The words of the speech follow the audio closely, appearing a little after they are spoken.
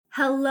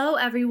Hello,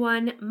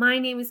 everyone. My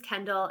name is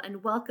Kendall,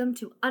 and welcome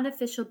to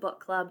Unofficial Book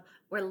Club,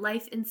 where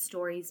life and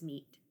stories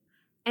meet.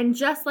 And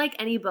just like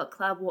any book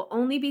club, we'll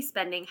only be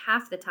spending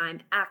half the time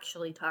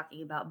actually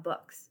talking about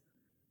books.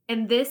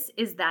 And this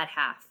is that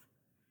half.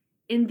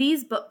 In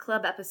these book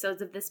club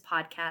episodes of this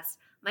podcast,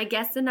 my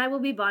guests and I will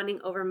be bonding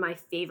over my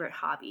favorite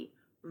hobby,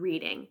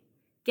 reading.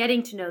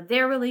 Getting to know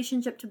their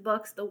relationship to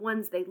books, the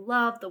ones they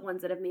love, the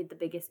ones that have made the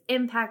biggest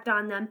impact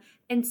on them,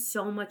 and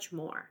so much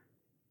more.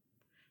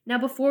 Now,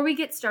 before we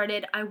get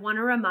started, I want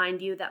to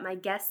remind you that my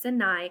guests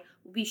and I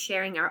will be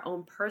sharing our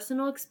own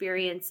personal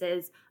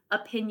experiences,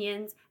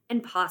 opinions,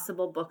 and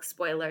possible book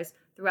spoilers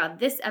throughout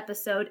this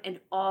episode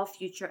and all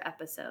future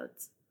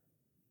episodes.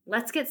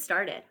 Let's get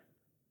started.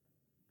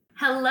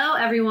 Hello,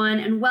 everyone,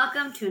 and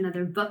welcome to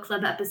another book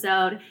club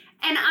episode.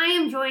 And I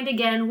am joined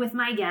again with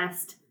my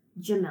guest,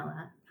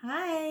 Jamila.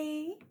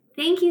 Hi.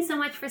 Thank you so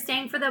much for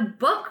staying for the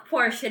book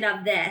portion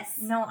of this.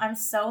 No, I'm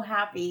so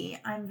happy.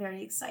 I'm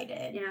very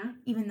excited. Yeah.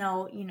 Even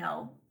though,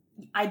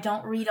 I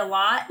don't read a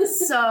lot,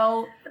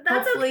 so But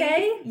that's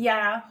okay.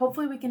 Yeah,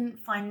 hopefully we can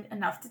find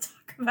enough to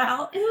talk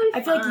about. It'll be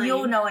I feel like fine.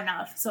 you'll know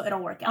enough, so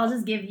it'll work out. I'll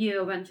just give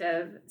you a bunch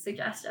of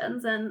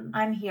suggestions and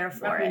I'm here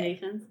for it.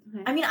 recommendations.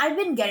 Okay. I mean, I've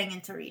been getting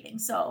into reading,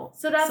 so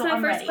that's my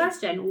I'm first ready.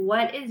 question.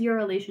 What is your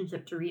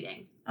relationship to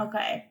reading?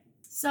 Okay.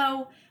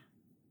 So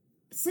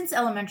since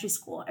elementary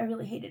school, I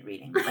really hated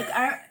reading. Like,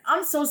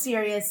 I'm so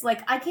serious.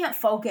 Like, I can't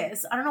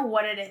focus. I don't know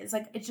what it is.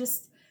 Like, it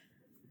just...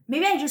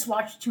 Maybe I just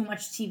watched too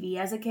much TV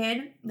as a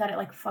kid that it,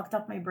 like, fucked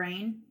up my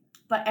brain.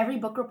 But every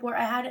book report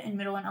I had in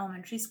middle and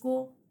elementary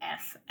school,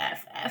 F.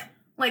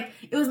 Like,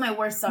 it was my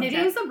worst subject.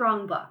 Maybe it was the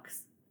wrong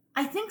books.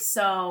 I think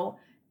so.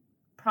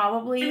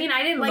 Probably. I mean,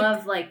 I didn't like,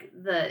 love,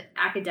 the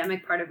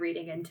academic part of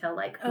reading until,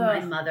 my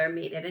mother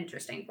made it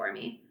interesting for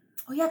me.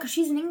 Oh, yeah, because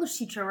she's an English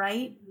teacher,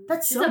 right?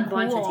 That's She's so a cool.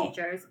 bunch of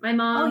teachers. My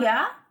mom... Oh,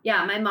 yeah?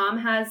 Yeah, my mom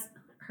has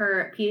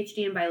her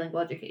PhD in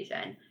bilingual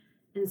education.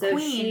 And so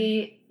Queen.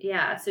 she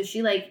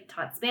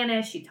taught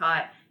Spanish, she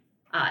taught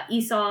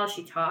ESOL,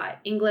 she taught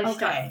English, she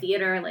taught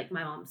theater. Like,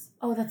 my mom's...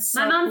 Oh, that's so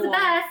My mom's cool. the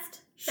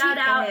best. Shout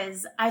out. She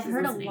is. I've She's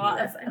heard a listening lot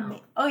to of... this, I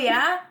hope. Oh,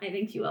 yeah? I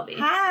think she will be.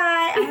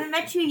 Hi. I haven't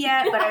met you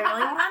yet, but I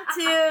really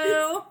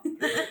want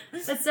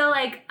to. But so,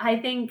 I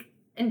think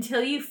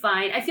until you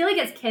find... I feel like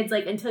as kids,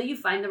 until you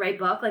find the right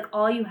book,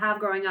 all you have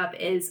growing up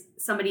is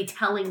somebody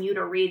telling you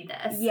to read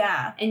this.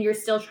 Yeah. And you're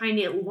still trying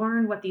to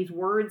learn what these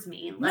words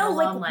mean. Let No,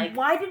 alone,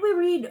 why did we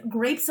read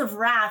Grapes of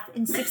Wrath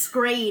in 6th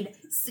grade?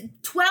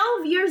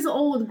 12 years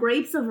old,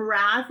 Grapes of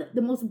Wrath,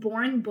 the most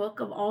boring book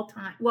of all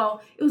time.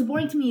 Well, it was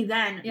boring to me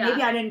then. Yeah.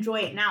 Maybe I'd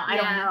enjoy it now. I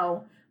don't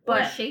know. But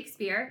But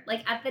Shakespeare,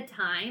 at the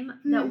time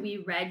that we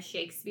read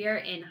Shakespeare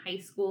in high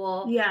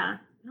school. yeah.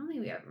 I don't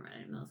think we ever read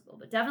it in middle school,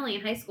 but definitely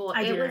in high school,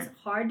 I it was didn't.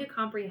 hard to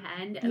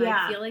comprehend. And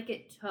Yeah. I feel like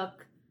it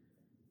took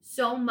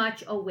so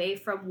much away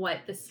from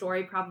what the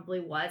story probably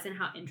was and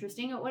how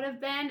interesting it would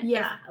have been.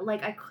 Yeah.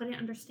 If, I couldn't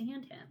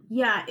understand him.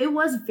 Yeah, it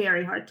was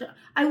very hard to...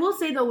 I will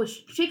say, though,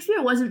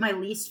 Shakespeare wasn't my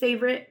least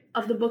favorite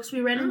of the books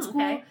we read in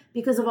school okay.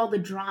 because of all the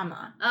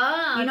drama.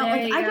 Oh,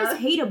 I just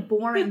hate a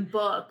boring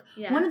book.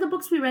 Yeah. One of the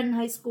books we read in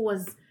high school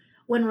was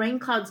When Rain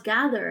Clouds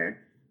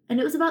Gather, and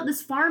it was about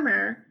this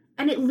farmer,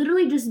 and it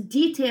literally just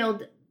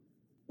detailed,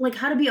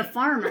 how to be a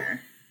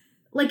farmer.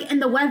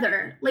 And the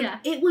weather.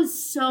 It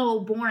was so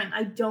boring.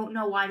 I don't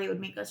know why they would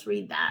make us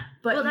read that.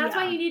 But that's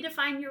why you need to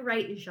find your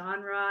right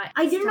genre.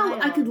 I didn't know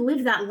I could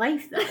live that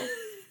life, though.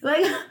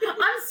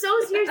 I'm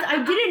so serious.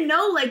 I didn't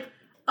know,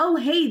 oh,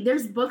 hey,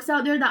 there's books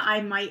out there that I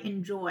might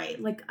enjoy.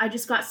 I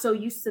just got so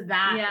used to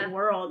that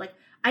world.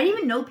 I didn't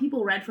even know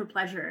people read for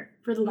pleasure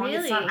for the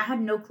longest time. I had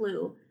no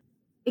clue.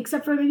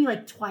 Except for maybe,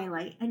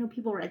 Twilight. I know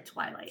people read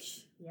Twilight.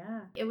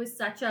 Yeah. It was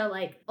such a,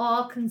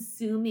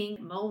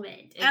 all-consuming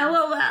moment in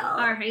LOL.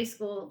 our high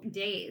school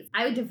days.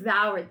 I would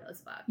devour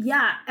those books.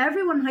 Yeah,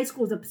 everyone in high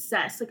school was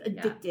obsessed,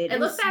 addicted. I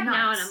look back nuts.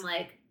 now and I'm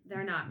like,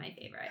 they're not my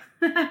favorite.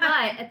 But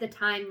at the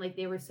time,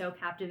 they were so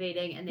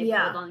captivating and they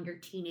pulled on your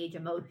teenage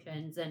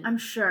emotions. And I'm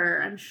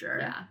sure.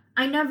 Yeah.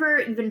 I never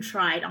even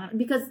tried on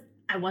because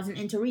I wasn't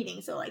into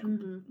reading, so,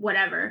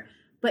 whatever.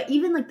 But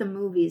even, the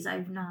movies,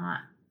 I've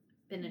not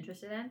been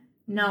interested in?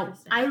 No,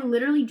 I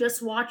literally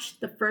just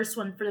watched the first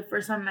one for the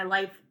first time in my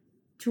life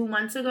 2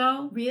 months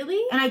ago. Really?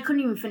 And I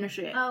couldn't even finish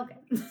it. Oh, okay.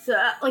 So,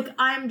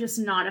 I'm just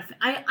not a fan.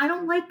 I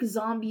don't like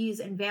zombies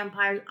and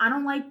vampires. I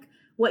don't like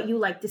what you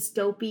like,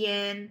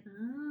 dystopian,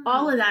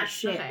 all of that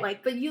shit. Okay.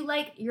 But you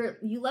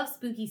love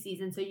spooky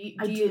season, so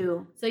I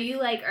do. So you,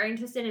 are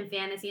interested in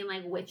fantasy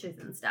and, witches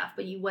and stuff,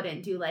 but you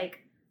wouldn't do, I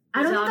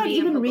don't think I'd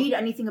even read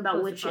anything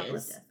about witches.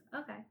 Post-apocalyptic.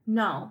 Okay.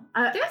 No.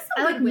 There's some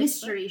I like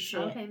mystery shit.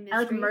 Okay, I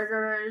like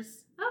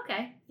murderers.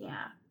 Okay.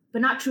 Yeah.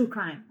 But not true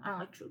crime. I don't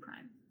like true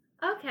crime.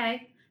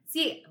 Okay.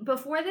 See,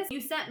 before this, you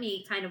sent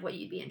me kind of what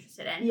you'd be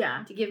interested in.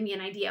 Yeah. To give me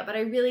an idea, but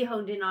I really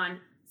honed in on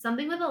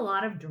something with a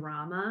lot of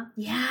drama.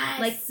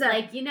 Yes.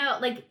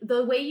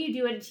 The way you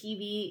do at a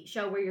TV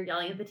show where you're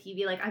yelling at the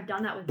TV, I've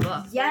done that with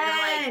books.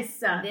 Yes.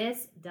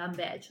 This dumb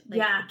bitch.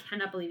 Yeah. I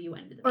cannot believe you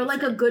went into the Or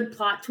basement. a good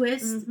plot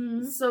twist.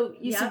 Mm-hmm. So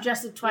you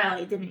suggested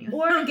Twilight, didn't you?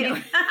 Or I'm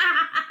kidding.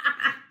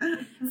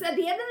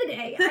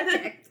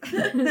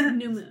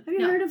 New Moon. Have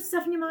you heard of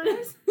Stephanie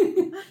Myers?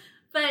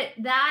 But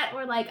that,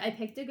 or like, I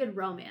picked a good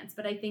romance,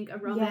 but I think a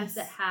romance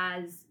that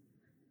has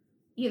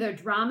either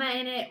drama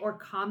in it or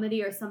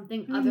comedy or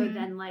something other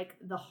than like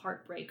the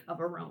heartbreak of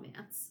a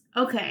romance.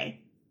 Okay.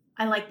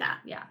 I like that.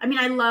 Yeah. I mean,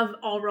 I love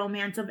all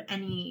romance of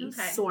any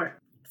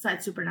sort,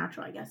 besides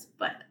supernatural, I guess.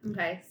 But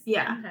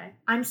yeah. Okay.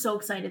 I'm so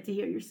excited to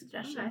hear your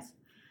suggestions. Okay.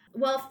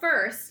 Well,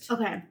 first,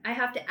 I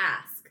have to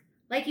ask.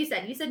 Like you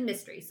said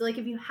mystery. So like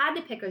if you had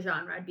to pick a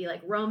genre, it'd be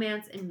like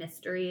romance and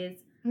mysteries,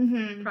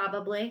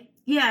 probably.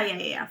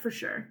 Yeah, for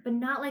sure. But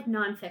not like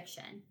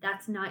nonfiction.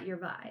 That's not your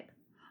vibe.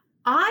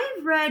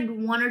 I've read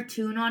 1 or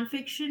 2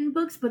 nonfiction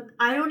books, but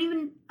I don't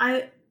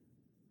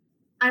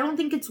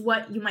think it's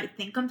what you might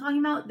think I'm talking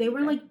about. They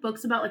were like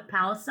books about like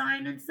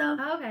Palestine and stuff.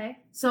 Oh, okay.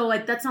 So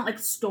like that's not like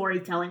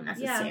storytelling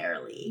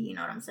necessarily. Yeah. You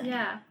know what I'm saying?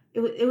 Yeah.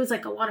 It was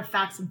like a lot of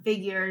facts and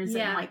figures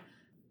and like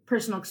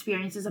personal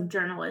experiences of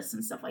journalists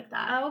and stuff like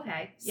that. Oh,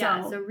 okay.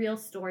 Yeah. So real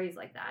stories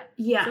like that.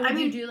 Yeah. So would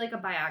you do like a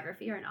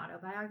biography or an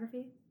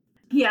autobiography?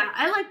 Yeah,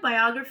 I like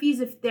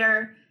biographies if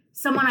they're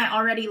someone I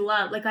already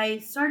love. Like, I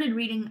started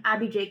reading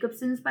Abby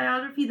Jacobson's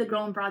biography, The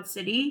Girl in Broad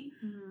City,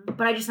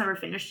 but I just never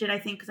finished it, I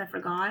think, because I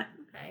forgot.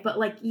 Okay. But,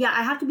 like, yeah,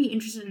 I have to be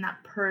interested in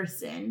that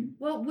person.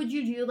 Well, would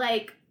you do,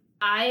 like,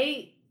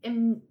 I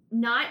am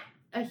not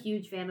a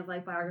huge fan of,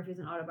 like, biographies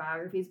and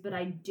autobiographies, but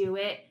I do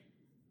it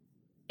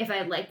if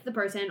I like the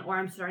person or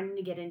I'm starting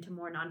to get into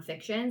more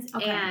nonfictions.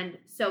 Okay. And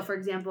so, for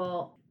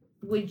example,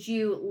 would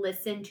you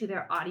listen to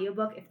their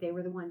audiobook if they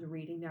were the ones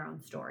reading their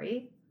own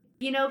story?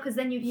 You know, because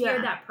then you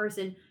hear that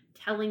person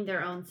telling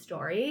their own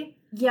story.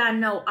 Yeah,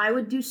 no, I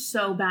would do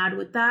so bad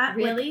with that.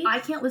 Really? Like, I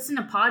can't listen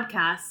to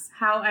podcasts.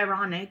 How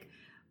ironic.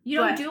 You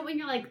don't do it when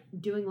you're, like,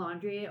 doing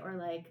laundry or,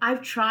 like...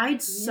 I've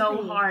tried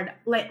so hard.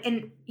 Like,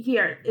 and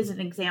here is an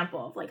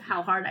example of, like,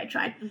 how hard I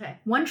tried. Okay.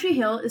 One Tree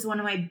Hill is one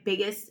of my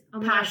biggest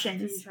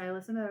passions. Did you try to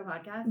listen to their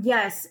podcast?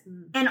 Yes.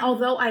 And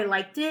although I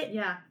liked it...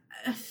 Yeah.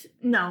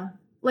 No.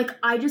 Like,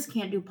 I just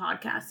can't do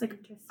podcasts. Like,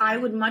 I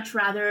would much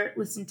rather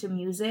listen to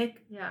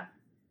music. Yeah.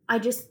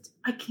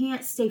 I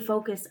can't stay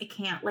focused. I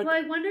can't. Like, well,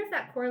 I wonder if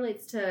that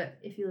correlates to,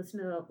 if you listen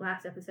to the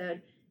last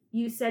episode,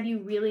 you said you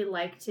really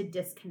like to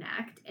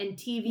disconnect, and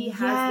TV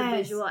has the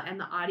visual and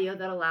the audio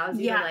that allows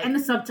you to, like... and the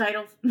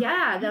subtitles.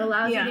 Yeah, that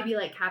allows you to be,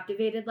 like,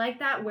 captivated like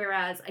that,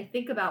 whereas I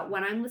think about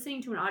when I'm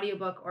listening to an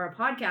audiobook or a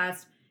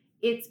podcast,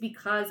 it's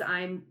because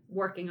I'm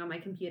working on my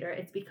computer.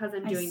 It's because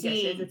I'm doing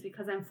dishes. It's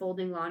because I'm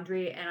folding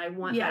laundry, and I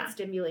want that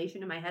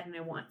stimulation in my head, and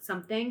I want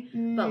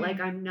something, but,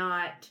 like, I'm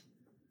not...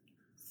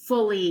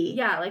 fully...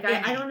 Yeah, like,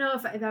 I don't know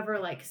if I've ever,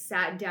 like,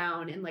 sat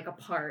down in, like, a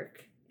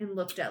park and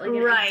looked at, like,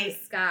 an empty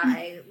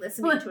sky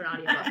listening to an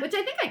audiobook, which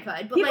I think I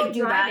could, but people like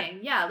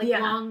driving,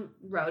 long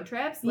road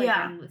trips, like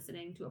I'm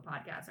listening to a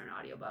podcast or an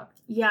audiobook.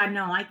 Yeah,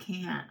 no, I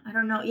can't. I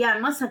don't know. Yeah,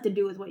 it must have to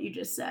do with what you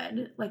just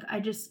said. Like,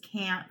 I just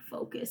can't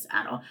focus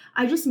at all.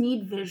 I just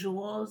need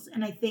visuals,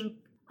 and I think,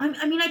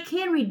 I mean, I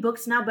can read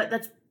books now, but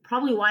that's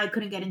probably why I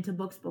couldn't get into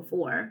books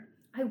before.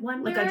 I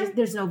wonder. Like,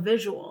 there's no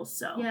visuals,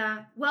 so.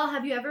 Yeah. Well,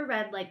 have you ever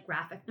read, like,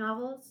 graphic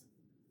novels?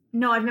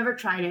 No, I've never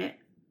tried it.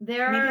 Maybe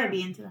I'd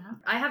be into that.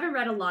 I haven't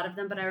read a lot of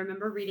them, but I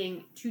remember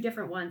reading 2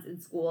 different ones in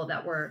school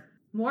that were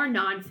more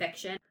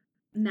nonfiction.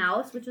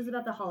 Mouse, which was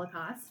about the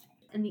Holocaust,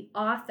 and the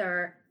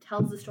author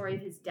tells the story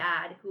of his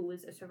dad, who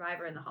was a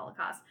survivor in the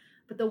Holocaust.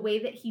 But the way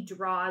that he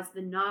draws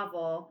the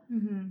novel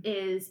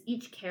is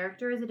each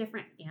character is a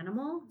different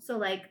animal. So,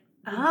 like...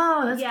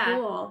 Oh, that's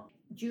cool.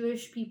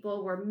 Jewish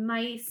people were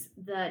mice,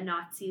 the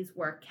Nazis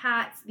were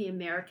cats, the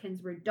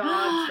Americans were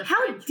dogs.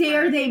 How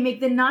dare they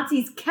make the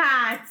Nazis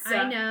cats?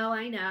 I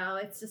know.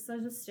 It's just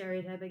such a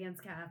stereotype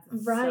against cats.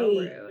 It's so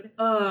rude.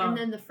 And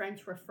then the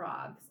French were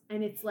frogs.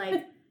 And it's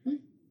like,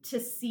 to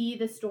see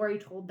the story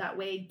told that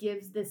way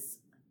gives this,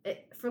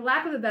 for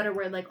lack of a better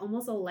word, like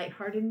almost a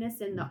lightheartedness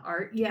in the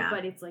art. Yeah.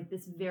 But it's like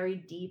this very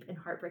deep and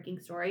heartbreaking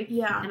story.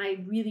 Yeah. And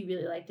I really,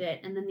 really liked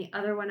it. And then the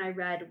other one I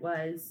read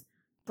was...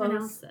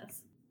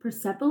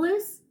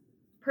 Persepolis,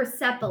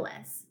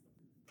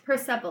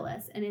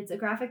 and it's a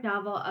graphic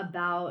novel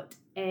about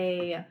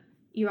a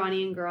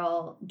Iranian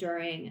girl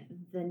during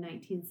the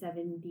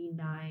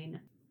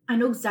 1979. I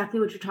know exactly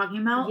what you're talking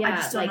about. Yeah, I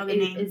just don't know the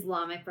name.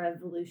 Islamic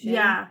Revolution.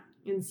 Yeah,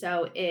 and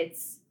so I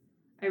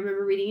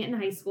remember reading it in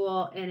high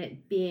school, and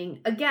it being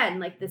again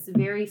like this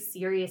very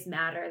serious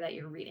matter that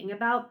you're reading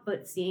about,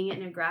 but seeing it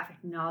in a graphic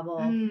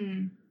novel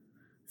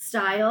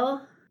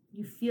style.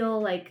 You feel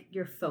like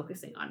you're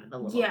focusing on it a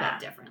little bit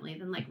differently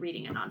than, like,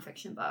 reading a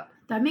nonfiction book.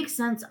 That makes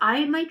sense.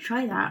 I might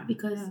try that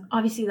because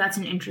obviously that's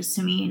an interest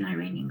to me, an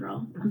Iranian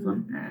girl,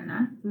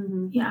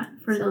 Muslim. Yeah,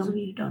 for those of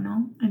you who don't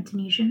know, I'm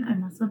Tunisian,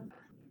 I'm Muslim.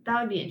 That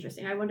would be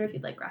interesting. I wonder if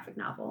you'd like graphic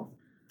novels.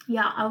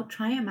 Yeah, I'll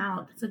try them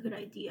out. That's a good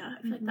idea.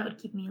 I feel like that would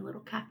keep me a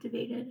little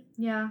captivated.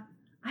 Yeah.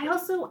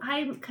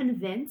 I'm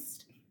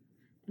convinced...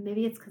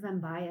 Maybe it's because I'm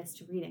biased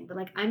to reading, but,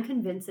 like, I'm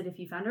convinced that if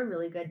you found a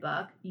really good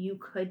book, you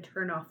could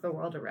turn off the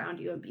world around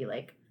you and be,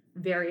 like,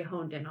 very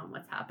honed in on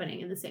what's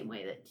happening in the same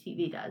way that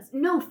TV does.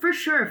 No, for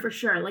sure.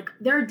 Like,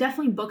 there are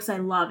definitely books I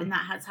love, and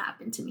that has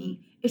happened to me.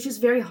 It's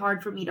just very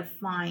hard for me to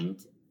find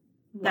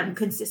them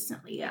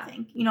consistently, Yeah. I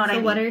think. You know what I So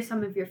mean? what are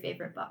some of your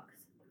favorite books?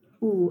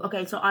 Ooh,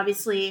 okay, so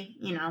obviously,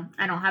 you know,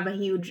 I don't have a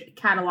huge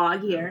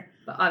catalog here.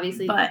 But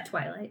obviously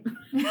Twilight.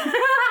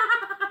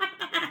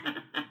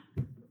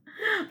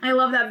 I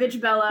love that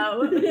bitch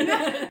bellow.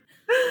 That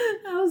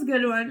was a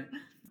good one.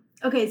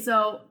 Okay,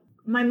 so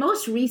my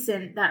most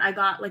recent that I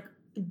got, like,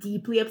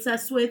 deeply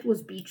obsessed with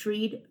was Beach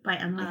Read by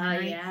Emily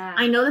Henry. Yeah.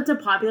 I know that's a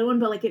popular one,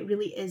 but, like, it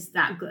really is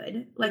that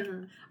good. Like,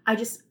 I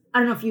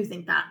don't know if you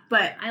think that,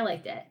 but... I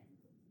liked it.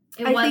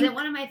 It wasn't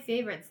one of my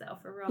favorites, though,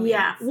 for romance.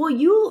 Yeah, well,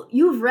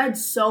 you've read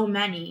so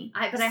many.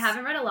 But I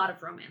haven't read a lot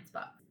of romance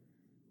books.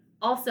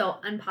 Also,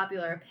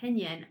 unpopular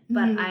opinion,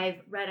 but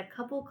I've read a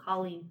couple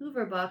Colleen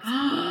Hoover books that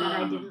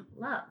I didn't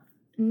love.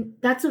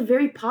 That's a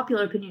very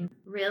popular opinion.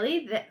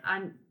 Really? That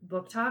on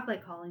Book Talk,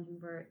 like Colleen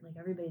Hoover, like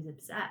everybody's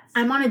obsessed.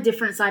 I'm on a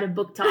different side of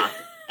Book Talk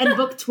and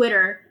Book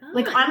Twitter.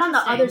 Like, I'm on the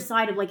other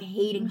side of, like,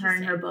 hating her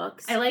and her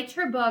books. I liked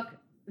her book,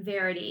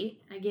 Verity.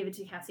 I gave it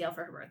to Cassielle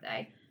for her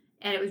birthday.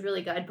 And it was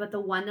really good. But the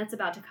one that's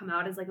about to come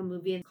out is like a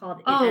movie. It's called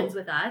It Ends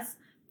With Us.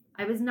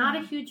 I was not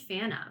a huge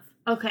fan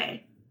of.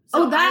 Okay.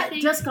 So that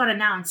just got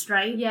announced,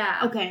 right?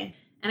 Yeah. Okay.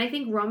 And I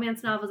think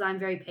romance novels, I'm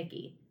very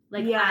picky.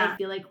 Like, I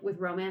feel like with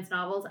romance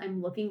novels,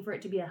 I'm looking for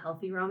it to be a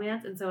healthy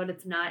romance. And so when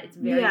it's not, it's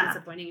very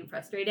disappointing and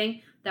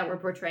frustrating that we're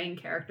portraying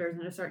characters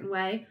in a certain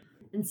way.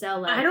 And so,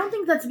 like... I don't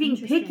think that's being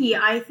picky.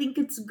 I think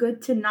it's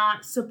good to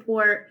not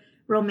support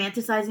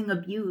romanticizing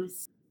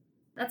abuse.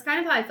 That's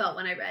kind of how I felt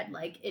when I read,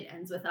 like, It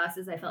Ends With Us,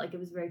 is I felt like it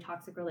was a very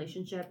toxic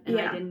relationship, and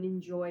I didn't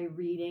enjoy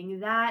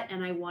reading that,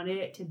 and I wanted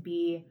it to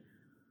be,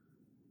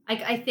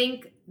 like, I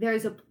think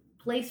there's a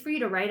place for you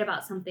to write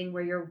about something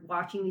where you're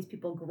watching these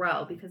people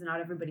grow, because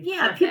not everybody's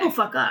perfect. People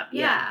fuck up.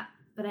 Yeah.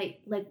 But I,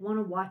 like, want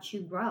to watch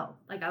you grow.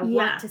 Like, I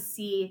want to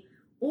see,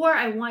 or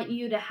I want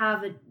you to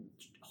have a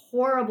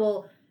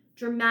horrible...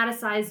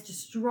 dramatized,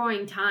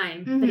 destroying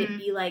time, but it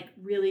be, like,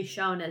 really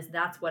shown as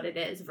that's what it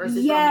is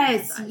versus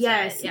romanticized.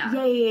 Yes.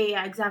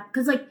 Yeah, exactly.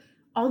 Because, like,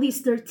 all these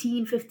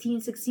 13,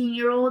 15,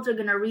 16-year-olds are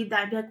going to read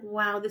that and be like,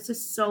 wow, this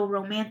is so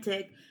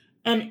romantic.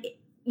 And,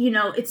 you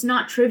know, it's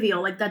not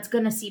trivial. Like, that's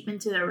going to seep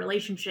into their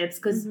relationships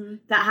because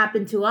that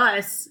happened to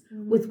us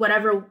with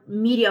whatever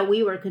media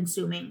we were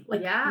consuming.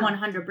 Like,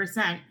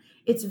 100%.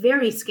 It's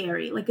very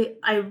scary. Like,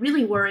 I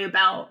really worry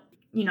about,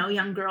 you know,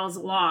 young girls a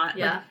lot,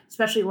 like,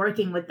 especially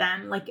working with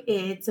them. Like,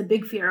 it's a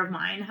big fear of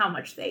mine how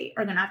much they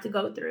are going to have to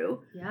go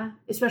through. Yeah.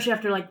 Especially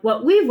after, like,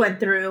 what we've went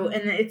through,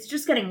 and it's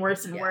just getting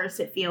worse and worse,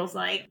 it feels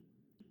like.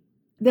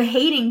 The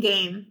Hating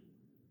Game.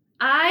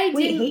 I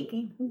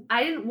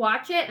didn't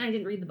watch it, and I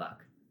didn't read the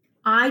book.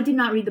 I did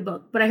not read the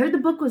book, but I heard the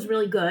book was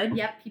really good.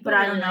 Yep, people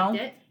really liked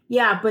it.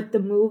 Yeah, but the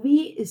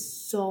movie is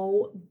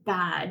so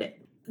bad.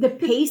 The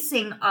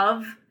pacing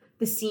of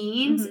the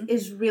scenes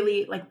is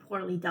really, like,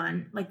 poorly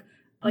done. Like,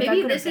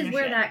 maybe this is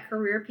where that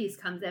career piece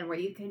comes in, where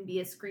you can be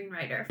a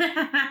screenwriter.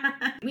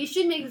 We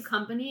should make a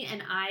company,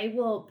 and I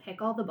will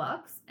pick all the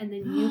books, and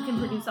then you can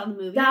produce all the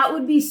movies. That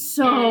would be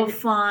so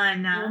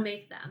fun. We'll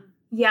make them.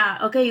 Yeah,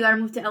 okay, you gotta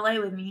move to LA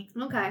with me.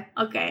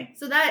 Okay.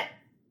 So that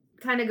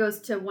kind of goes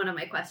to one of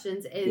my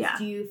questions is,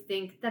 do you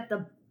think that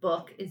the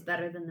book is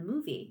better than the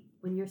movie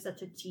when you're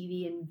such a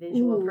TV and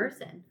visual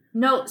person?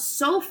 No,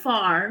 so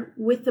far,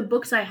 with the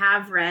books I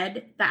have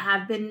read that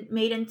have been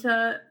made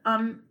into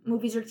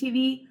movies or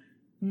TV,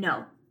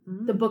 no.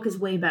 The book is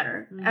way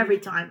better every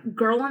time.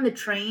 Girl on the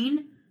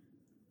Train,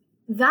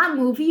 that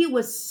movie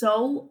was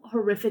so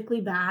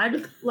horrifically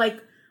bad.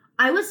 Like,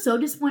 I was so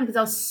disappointed because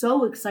I was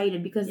so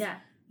excited because,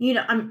 you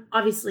know, I'm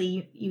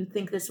obviously, you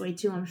think this way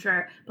too, I'm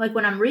sure. But, like,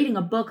 when I'm reading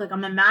a book, like,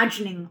 I'm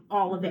imagining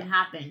all of it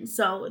happen.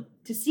 So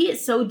to see it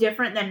so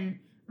different than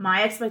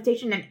my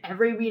expectation and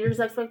every reader's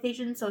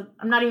expectation, so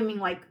I'm not even being,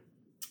 like,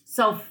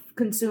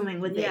 self-consuming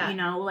with it, you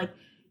know? Like,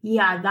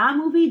 that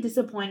movie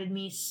disappointed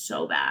me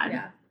so bad.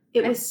 Yeah.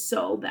 It was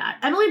so bad.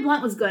 Emily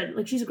Blunt was good.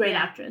 Like, she's a great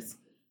actress.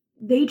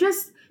 They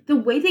just, the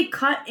way they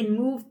cut and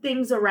move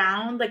things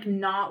around, like,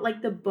 not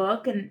like the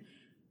book. And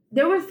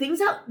there were things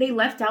that they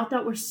left out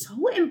that were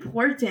so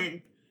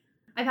important.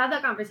 I've had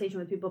that conversation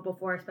with people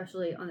before,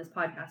 especially on this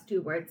podcast,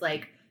 too, where it's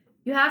like,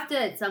 you have to,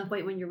 at some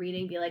point when you're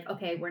reading, be like,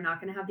 okay, we're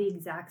not going to have the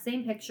exact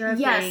same picture of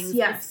things,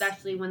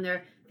 especially when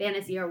they're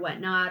fantasy or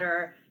whatnot,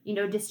 or, you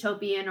know,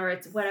 dystopian, or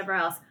it's whatever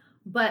else.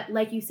 But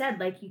like you said,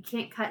 like, you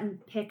can't cut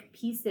and pick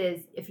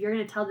pieces. If you're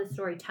going to tell the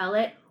story, tell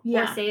it.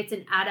 Or say it's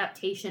an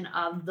adaptation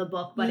of the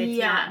book, but it's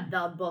not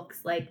the book's,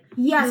 like...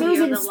 Yes, it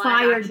was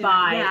inspired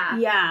by.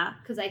 Yeah.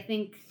 Because I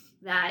think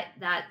that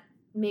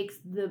makes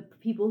the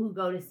people who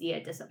go to see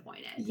it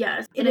disappointed.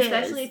 Yes, and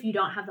especially if you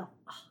don't have the...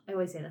 I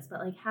always say this,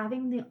 but, like,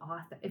 having the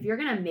author... If you're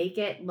going to make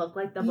it look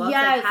like the book,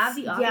 like, have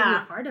the author be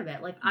a part of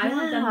it. Like, I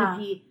want them to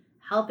be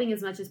helping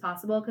as much as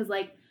possible, because,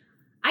 like...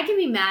 I can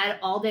be mad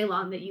all day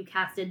long that you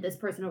casted this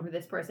person over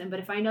this person, but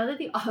if I know that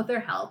the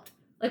author helped,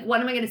 Like,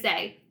 what am I going to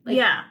say? Like,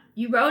 yeah.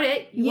 You wrote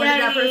it. You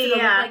wanted that person to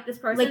look like this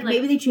person. Like,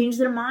 maybe they changed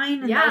their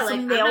mind and that's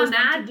something they always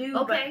want to do.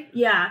 Okay. But,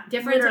 yeah.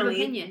 Difference of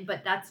opinion,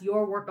 but that's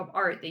your work of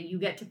art that you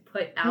get to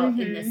put out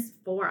in this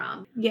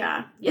forum.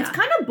 Yeah. It's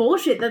kind of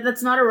bullshit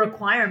that's not a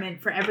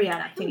requirement for every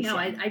adaptation. No,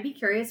 I'd be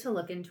curious to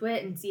look into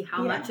it and see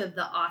how much of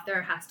the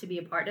author has to be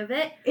a part of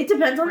it. It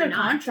depends on their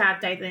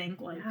contract, I think.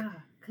 Like,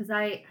 because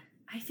I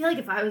feel like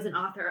if I was an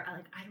author,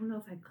 I don't know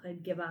if I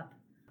could give up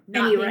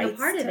not being a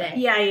part of it.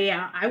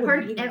 Yeah. I would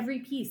part of every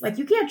piece. Like,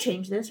 you can't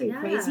change this. Are you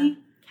crazy?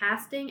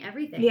 Casting,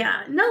 everything.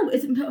 Yeah. No,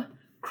 it's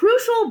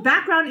crucial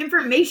background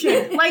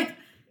information. Like,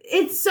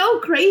 it's so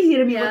crazy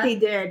to me what they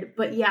did.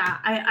 But yeah,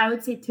 I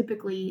would say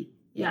typically,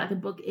 the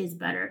book is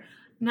better.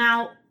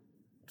 Now,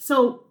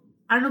 so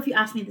I don't know if you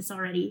asked me this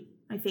already.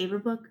 My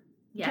favorite book?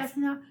 Yes.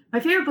 My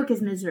favorite book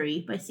is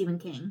Misery by Stephen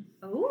King.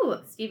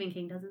 Oh, Stephen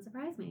King doesn't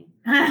surprise me.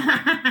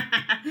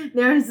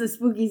 There is a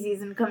spooky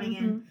season coming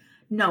in.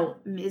 No,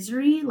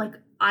 Misery, like,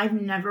 I've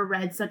never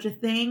read such a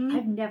thing.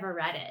 I've never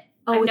read it.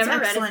 Oh, I've it's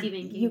never excellent. read a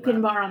Stephen King You book.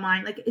 can borrow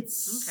mine. Like, it's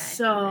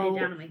so...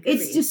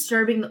 It's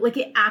disturbing. Like,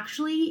 it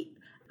actually...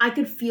 I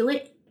could feel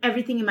it,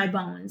 everything in my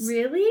bones.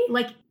 Really?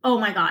 Like, oh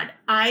my God.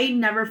 I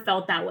never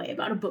felt that way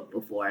about a book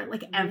before.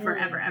 Like,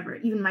 ever.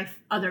 Even my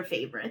other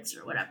favorites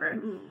or whatever.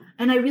 Mm.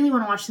 And I really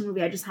want to watch the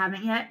movie. I just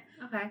haven't yet.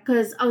 Okay.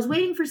 Because I was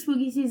waiting for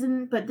spooky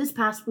season, but this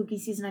past spooky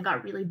season, I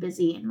got really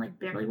busy and, like,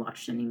 barely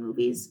watched any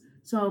movies.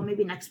 So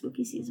maybe next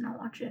spooky season I'll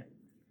watch it.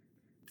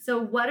 So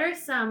what are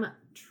some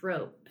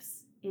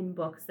tropes in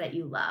books that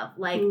you love?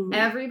 Like,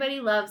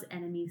 everybody loves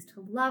enemies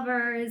to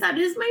lovers. That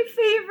is my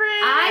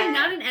favorite. I'm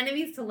not an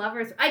enemies to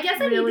lovers. I guess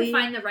I need to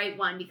find the right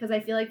one because I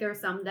feel like there are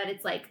some that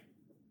it's like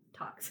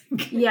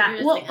toxic.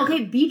 Yeah. Well,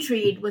 okay,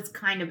 Betrayed was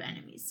kind of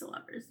enemies to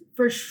lovers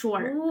for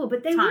sure. Oh,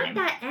 but they weren't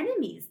that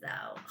enemies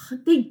though.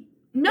 They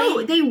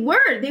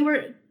were. They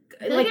were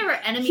like they were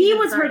enemies. He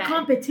was her head.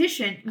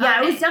 competition.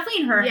 Yeah, it was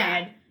definitely in her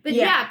head. But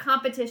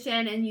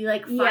competition and you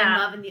like find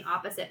love in the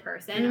opposite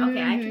person. Mm-hmm.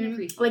 Okay, I can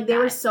appreciate like they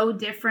were so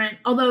different.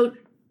 Although,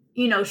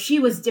 you know, she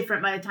was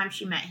different by the time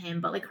she met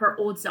him, but like her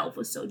old self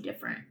was so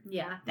different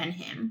than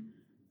him.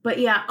 But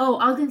yeah, I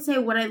was gonna say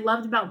what I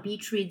loved about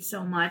Betrayed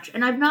so much,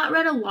 and I've not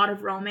read a lot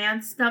of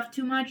romance stuff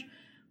too much,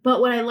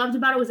 but what I loved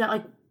about it was that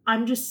like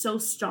I'm just so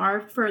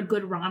starved for a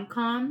good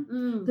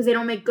rom-com because they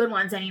don't make good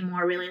ones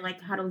anymore, really, like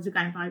How to Lose a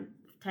Guy in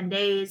 10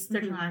 Days,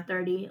 13 on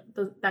 30,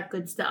 that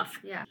good stuff.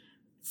 Yeah.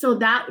 So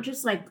that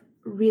just, like,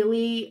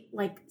 really,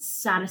 like,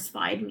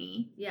 satisfied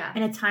me. Yeah.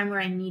 In a time where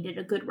I needed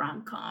a good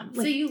rom-com. Like,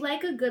 so you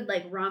like a good,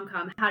 like,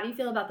 rom-com. How do you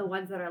feel about the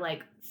ones that are,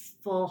 like,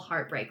 full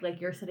heartbreak?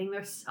 Like, you're sitting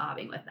there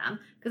sobbing with them.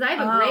 Because I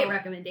have a great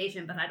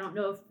recommendation, but I don't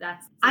know if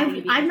that's...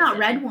 I've not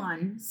read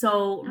one.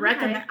 So,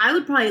 I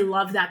would probably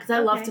love that because I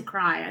love to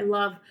cry. I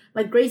love,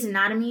 like, Grey's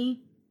Anatomy.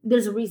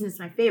 There's a reason it's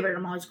my favorite.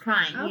 I'm always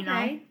crying, you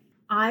know?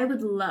 I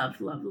would love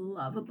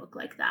a book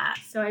like that.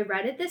 So I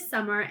read it this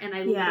summer, and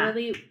I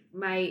literally...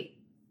 My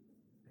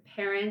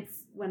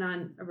parents went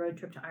on a road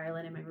trip to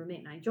Ireland and my roommate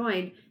and I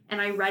joined,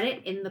 and I read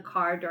it in the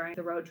car during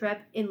the road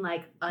trip in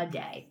like a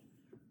day.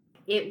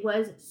 It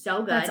was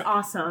so good. That's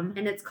awesome.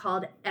 And it's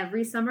called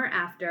Every Summer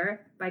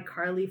After by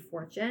Carly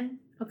Fortune.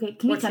 Okay,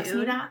 can you text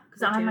me that?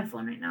 Because I'm on my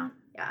phone right now.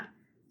 Yeah.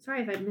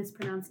 Sorry if I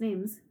mispronounced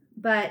names.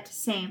 But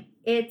same.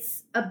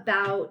 It's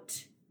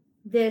about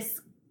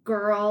this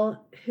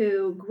girl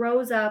who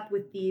grows up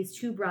with these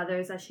two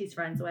brothers that she's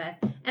friends with.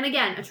 And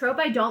again, a trope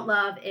I don't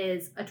love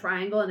is a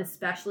triangle, and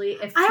especially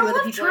if two of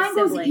the people are siblings. I don't love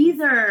triangles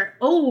either.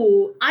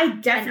 Oh, I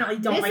definitely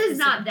don't like this. This is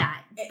not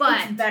that,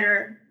 but it's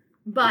better.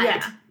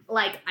 But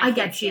like I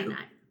get you.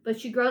 That. But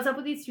she grows up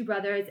with these two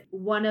brothers.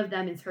 One of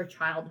them is her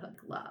childhood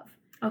love.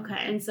 Okay.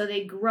 And so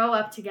they grow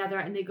up together,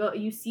 and they go.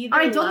 You see. All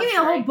right, don't give me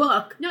a whole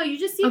book. No, you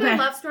just see their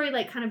love story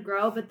like kind of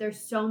grow, but there's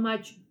so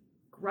much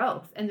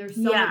growth and there's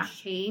so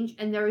much change,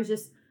 and there was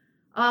just.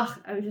 I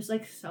was just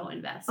like so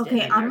invested.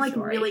 Okay, in I'm like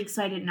story. really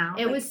excited now.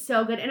 It was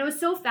so good, and it was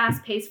so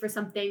fast paced for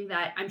something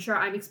that I'm sure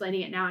I'm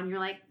explaining it now, and you're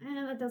like,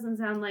 that doesn't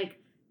sound like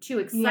too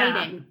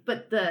exciting. Yeah.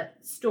 But the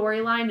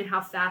storyline and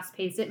how fast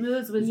paced it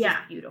moves was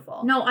just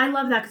beautiful. No, I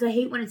love that because I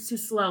hate when it's too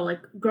slow.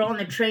 Like Girl on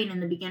the Train in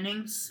the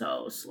beginning,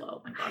 so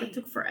slow. Oh my God, it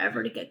took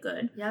forever to get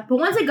good. Yeah, but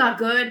once it got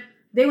good,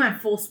 they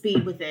went full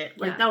speed with it.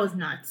 Like that was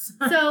nuts.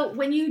 So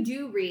when you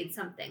do read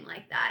something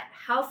like that,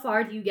 how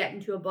far do you get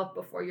into a book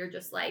before you're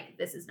just like,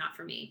 this is not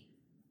for me?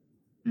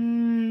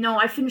 No,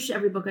 I finished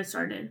every book I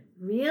started.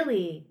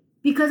 Really?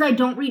 Because I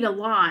don't read a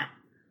lot.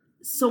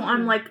 So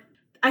I'm like,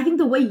 I think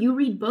the way you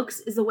read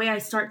books is the way I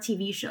start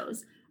TV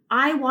shows.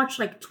 I watch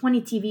like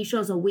 20 TV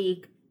shows a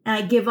week, and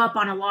I give up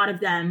on a lot of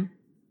them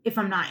if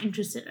I'm not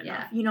interested enough.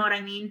 Yeah. You know what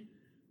I mean?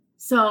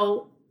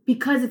 So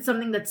because it's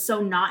something that's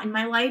so not in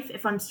my life,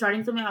 if I'm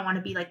starting something, I want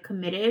to be like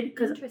committed.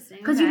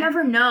 Because you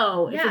never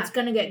know if it's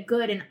going to get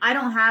good. And I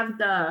don't have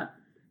the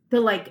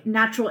like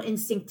natural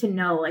instinct to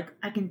know, like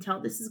I can tell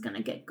this is going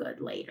to get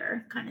good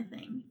later kind of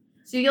thing.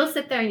 So you'll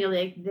sit there and you'll be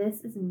like,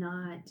 this is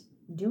not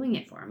doing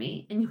it for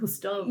me. And you'll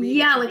still read it.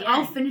 Yeah, like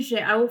I'll finish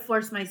it. I will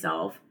force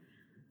myself.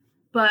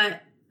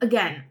 But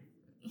again,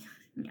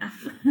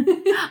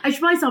 I should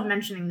probably stop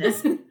mentioning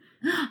this.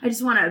 I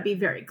just want to be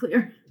very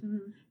clear.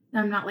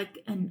 I'm not like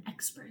an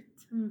expert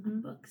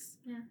on books.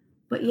 Yeah.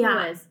 But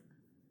yeah. Who is?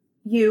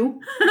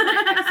 You. I'm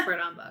not an expert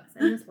on books.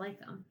 I just like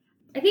them.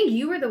 I think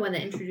you were the one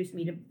that introduced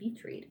me to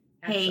Beach Read.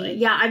 Actually. Hey,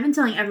 yeah, I've been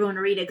telling everyone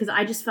to read it because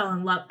I just fell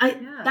in love.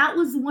 That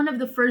was one of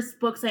the first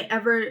books I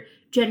ever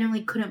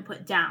genuinely couldn't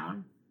put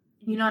down.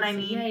 You know what I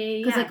mean? Yeah.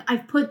 Because, like,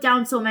 I've put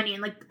down so many,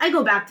 and, like, I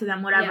go back to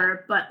them,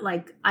 whatever, but,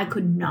 like, I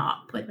could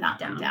not put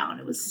that one down.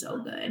 It was so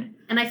good.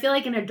 And I feel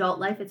like in adult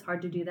life, it's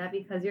hard to do that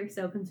because you're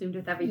so consumed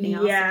with everything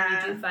else. Yeah.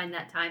 And you do find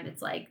that time,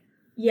 it's like...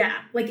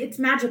 Yeah, like, it's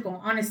magical,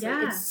 honestly.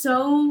 Yeah.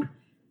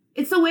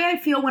 It's the way I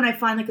feel when I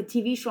find, like, a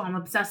TV show I'm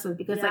obsessed with,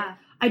 because, like,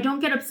 I don't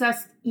get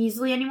obsessed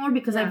easily anymore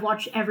because I've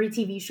watched every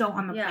TV show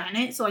on the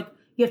planet, so, like,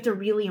 you have to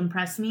really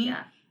impress me.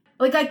 Yeah.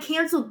 Like, I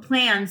canceled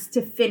plans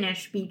to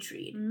finish Beach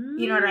Read.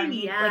 You know what I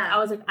mean? Yeah. Like, I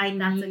was like, I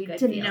need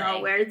to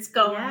know where it's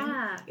going.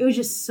 Yeah. It was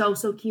just so,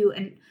 so cute.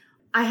 And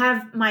I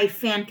have my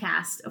fan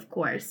cast, of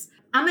course.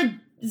 I'm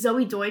a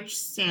Zoe Deutsch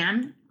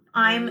stan.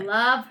 I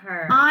love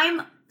her.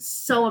 I'm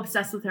so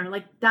obsessed with her.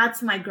 Like,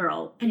 that's my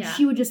girl. And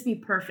she would just be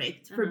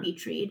perfect for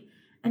Beach Read.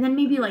 And then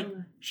maybe, like,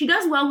 she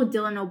does well with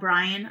Dylan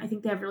O'Brien. I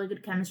think they have really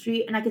good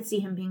chemistry. And I could see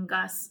him being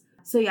Gus.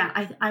 So,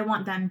 yeah, I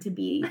want them to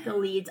be the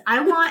leads. I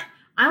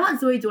want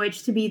Zoe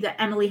Deutsch to be the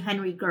Emily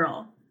Henry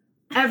girl.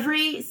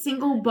 Every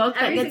single book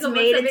that gets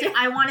made,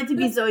 I want it to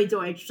be Zoe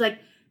Deutsch. Like,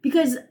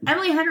 because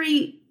Emily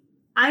Henry,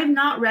 I've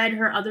not read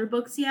her other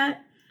books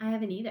yet. I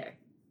haven't either.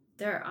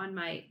 They're on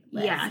my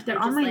list. Yeah, they're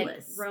on my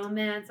list.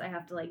 Romance, I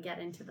have to, like, get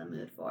into the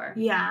mood for.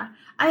 Yeah.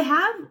 I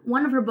have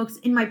one of her books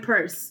in my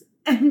purse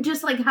and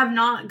just, like, have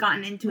not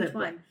gotten into it. Which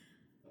one?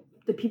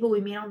 The People We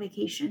Meet on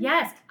Vacation.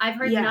 Yes. I've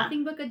heard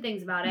nothing but good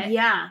things about it.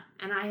 Yeah.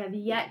 And I have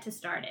yet to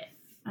start it.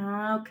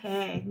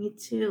 Okay. Me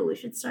too. We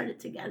should start it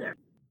together.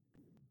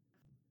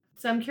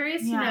 So I'm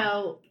curious to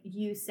know,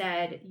 you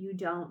said you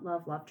don't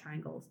love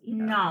triangles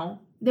either. No.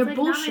 They're like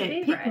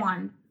bullshit. Pick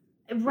one.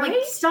 Right?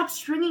 Like, stop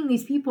stringing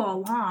these people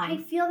along. I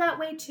feel that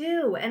way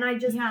too. And I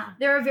just,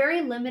 there are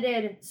very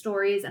limited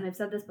stories, and I've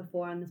said this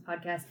before on this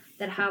podcast,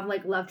 that have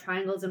like love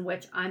triangles in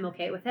which I'm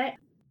okay with it.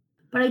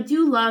 But I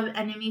do love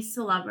enemies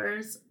to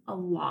lovers a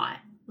lot.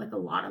 Like a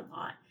lot.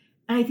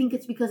 And I think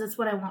it's because it's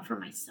what I want for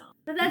myself.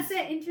 But that's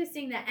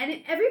interesting that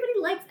everybody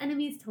likes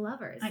enemies to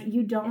lovers.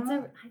 You don't?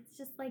 It's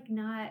just like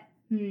not,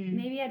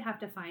 maybe I'd have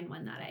to find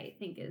one that I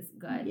think is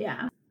good.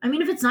 Yeah. I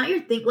mean, if it's not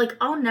your thing, like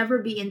I'll never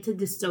be into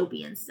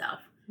dystopian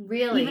stuff.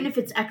 Really? Even if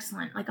it's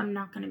excellent, like I'm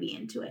not going to be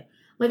into it.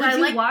 Like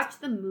Would you watch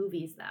the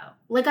movies though?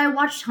 Like I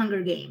watched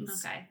Hunger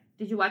Games. Okay.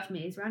 Did you watch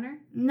Maze Runner?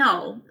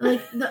 No.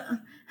 Like the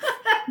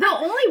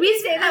only reason you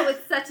say that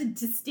with such a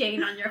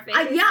disdain on your face.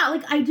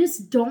 I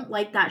just don't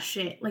like that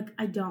shit. Like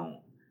I don't.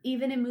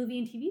 Even in movie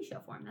and TV show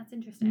form. That's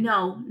interesting.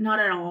 No, not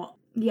at all.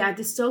 Yeah,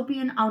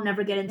 dystopian, I'll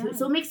never get into it.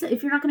 So it makes it,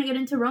 if you're not going to get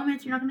into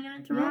romance, you're not going to get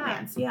into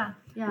romance. Yeah.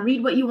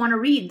 Read what you want to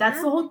read.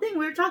 That's the whole thing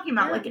we were talking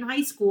about. Like in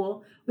high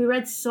school, we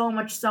read so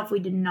much stuff we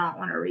did not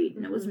want to read,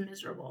 and it was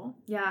miserable.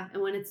 Yeah,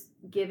 and when it's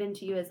given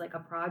to you as like a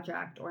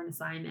project or an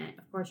assignment,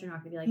 of course you're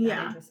not going to be like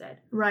that interested.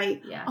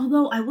 Right. Yeah.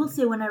 Although I will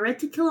say, when I read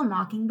To Kill a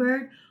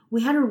Mockingbird,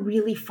 we had a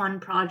really fun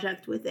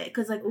project with it.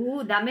 Because like,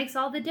 ooh, that makes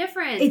all the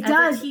difference. It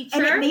does.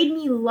 And it made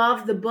me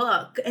love the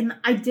book. And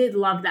I did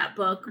love that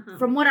book.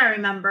 From what I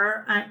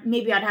remember,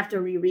 maybe I'd have to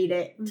reread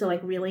it to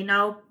like really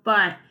know.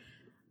 But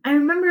I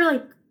remember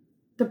like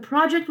the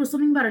project was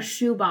something about a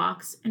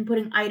shoebox and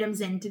putting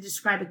items in to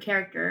describe a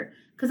character.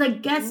 Because I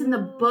guess in the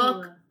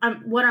book,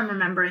 what I'm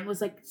remembering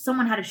was like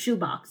someone had a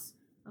shoebox.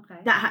 Okay.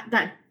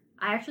 That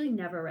I actually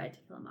never read To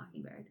Kill a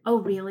Mockingbird. Oh,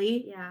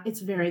 really? Yeah. It's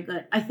very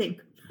good, I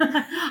think.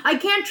 I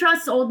can't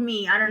trust old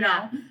me. I don't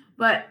know.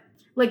 But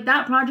like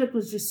that project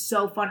was just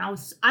so fun.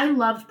 I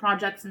loved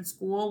projects in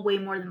school way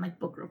more than like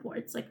book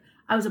reports. Like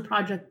I was a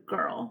project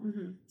girl.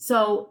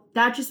 So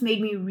that just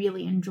made me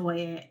really enjoy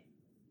it.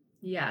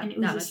 Yeah, and it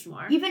was that just much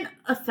more. Even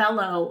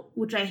Othello,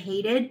 which I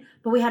hated,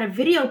 but we had a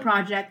video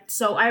project,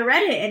 so I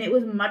read it and it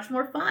was much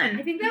more fun.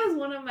 I think that was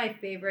one of my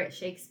favorite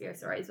Shakespeare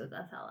stories with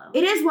Othello.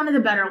 It is one of the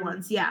better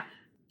ones, yeah.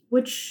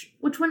 Which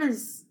one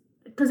is...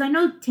 Because I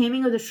know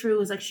Taming of the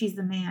Shrew is like She's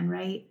the Man,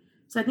 right?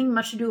 So I think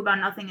Much Ado About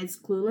Nothing is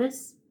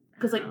Clueless.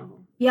 Because like,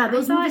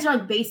 those movies are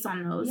like based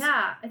on those.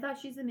 Yeah, I thought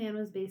She's the Man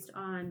was based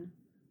on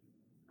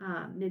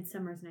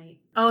Midsummer's Night.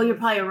 Oh, you're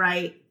probably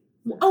right.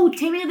 Oh,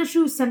 Taming of the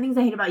Shrew is 10 Things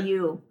I Hate About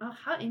You. Oh,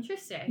 how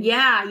interesting.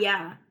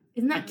 Yeah.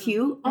 Isn't that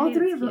cute? All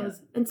three of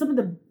those. And some of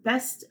the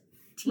best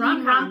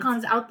teen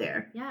rom-coms out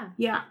there.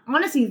 Yeah.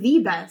 Honestly, the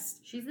best.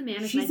 She's the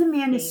Man is She's the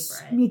Man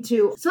is me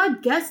too. So I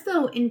guess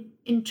though,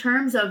 in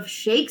terms of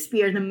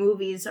Shakespeare, the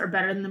movies are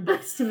better than the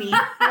books to me,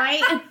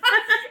 right?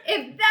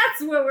 If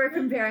that's what we're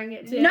comparing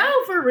it to. No,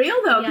 for real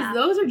though, because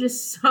those are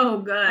just so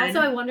good. Also,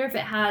 I wonder if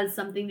it has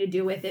something to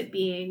do with it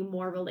being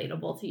more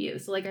relatable to you.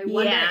 So like, I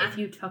wonder if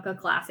you took a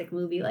classic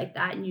movie like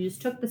that and you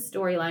just took the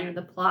storyline or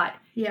the plot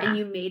and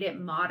you made it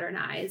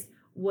modernized,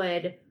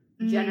 would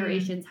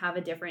generations have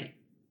a different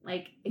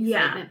like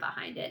excitement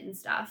behind it and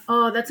stuff?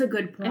 Oh, that's a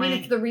good point. I mean,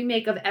 it's the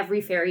remake of every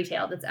fairy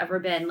tale that's ever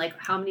been. Like,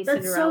 how many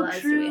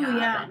Cinderellas do we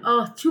have?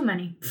 Oh, too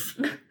many.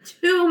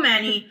 Too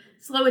many.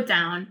 Slow it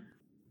down.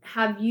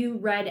 Have you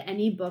read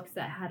any books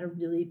that had a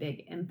really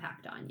big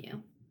impact on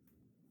you?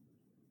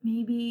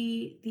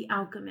 Maybe The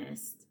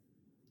Alchemist.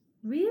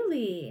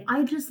 Really?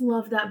 I just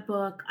love that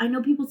book. I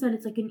know people said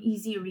it's like an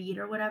easy read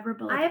or whatever,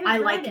 but like I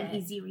like an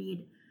easy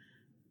read.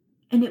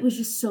 And it was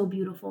just so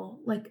beautiful.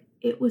 Like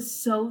it was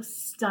so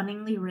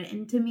stunningly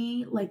written to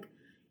me. Like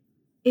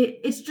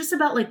it's just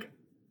about like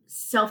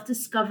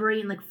self-discovery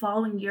and like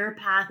following your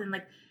path, and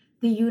like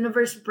the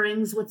universe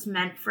brings what's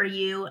meant for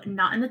you,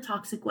 not in a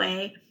toxic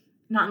way,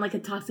 not in like a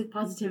toxic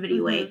positivity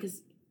way,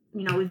 because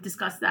you know we've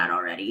discussed that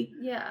already.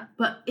 Yeah.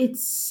 But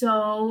it's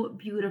so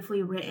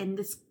beautifully written.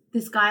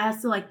 This guy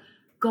has to like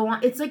go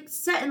on. It's like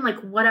set in like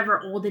whatever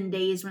olden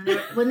days when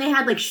they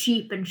had like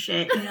sheep and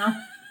shit, you know.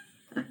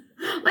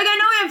 Like I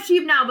know we have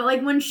sheep now, but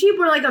like when sheep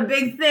were like a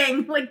big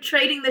thing, like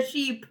trading the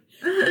sheep.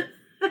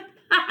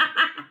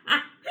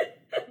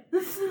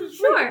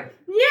 Sure.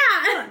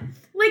 Yeah.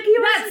 Like he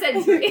was that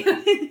century.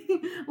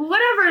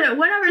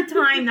 whatever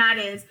time that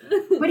is.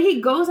 But he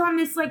goes on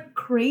this like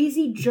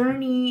crazy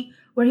journey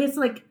where he has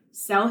to like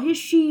sell his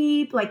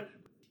sheep, like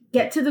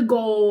get to the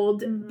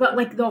gold, but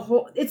like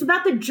it's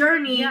about the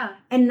journey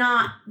and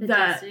not the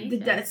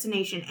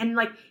destination. And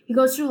like he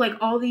goes through like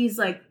all these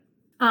like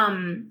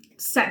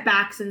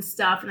setbacks and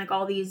stuff, and like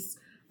all these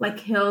like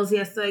hills he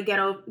has to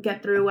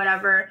get through,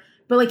 whatever.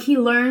 But like he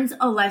learns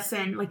a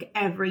lesson like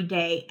every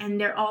day, and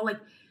they're all like,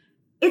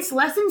 it's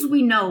lessons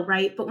we know,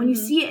 right? But when you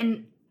see it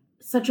in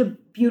such a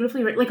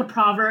beautifully written, like a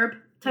proverb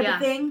type of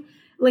thing,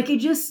 like you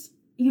just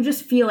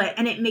feel it,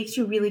 and it makes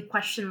you really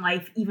question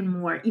life even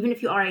more, even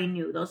if you already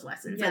knew those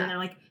lessons and they're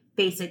like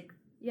basic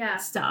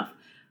stuff.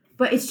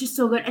 But it's just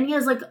so good. And he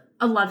has like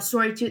a love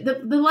story too.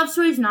 The love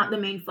story is not the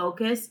main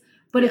focus,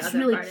 but it's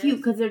really cute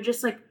because they're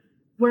just like,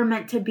 we're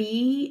meant to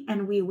be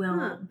and we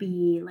will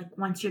be, like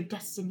once your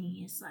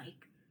destiny is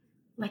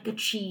like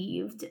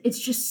achieved. It's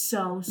just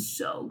so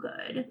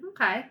good.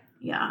 Okay.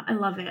 Yeah, I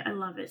love it. I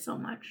love it so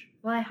much.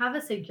 Well, I have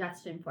a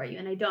suggestion for you,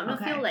 and I don't know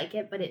if you'll like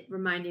it, but it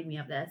reminded me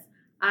of this.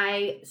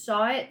 I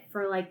saw it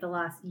for like the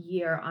last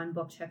year on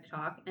Book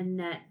Talk, and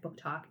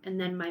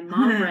then my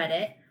mom read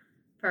it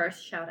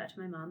first. Shout out to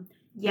my mom.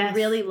 Yes. I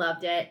really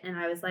loved it, and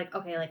I was like,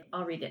 okay, like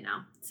I'll read it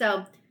now.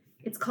 So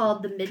it's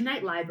called The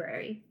Midnight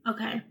Library.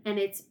 Okay. And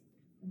it's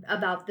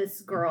about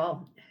this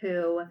girl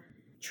who,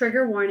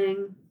 trigger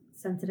warning,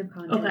 sensitive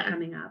content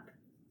coming up.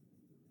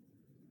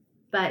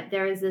 But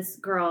there is this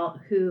girl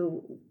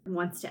who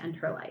wants to end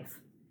her life.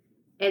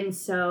 And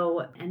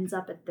so ends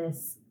up at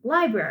this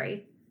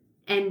library.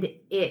 And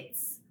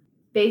it's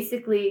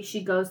basically,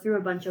 she goes through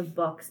a bunch of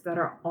books that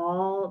are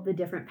all the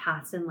different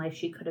paths in life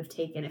she could have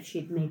taken if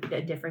she'd made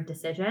a different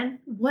decision.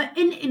 What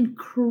an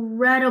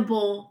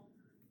incredible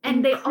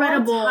And they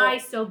all tie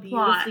so beautifully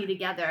plot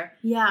together.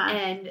 Yeah.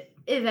 And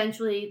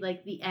eventually,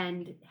 like, the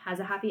end has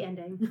a happy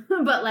ending.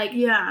 But, like,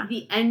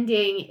 the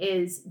ending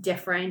is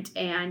different,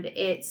 and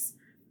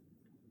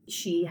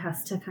she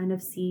has to kind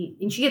of see,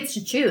 and she gets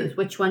to choose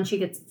which one she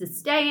gets to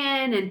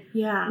stay in and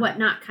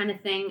whatnot kind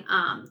of thing.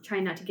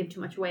 Trying not to give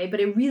too much away, but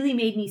it really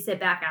made me sit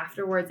back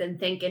afterwards and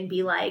think and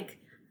be like,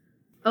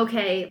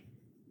 okay,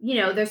 you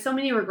know, there's so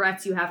many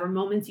regrets you have or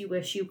moments you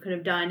wish you could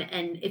have done,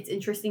 and it's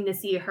interesting to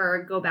see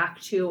her go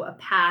back to a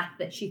path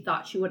that she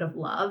thought she would have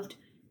loved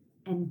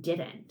and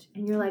didn't.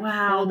 And you're like,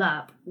 hold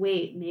up,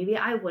 wait, maybe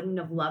I wouldn't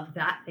have loved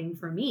that thing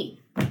for me.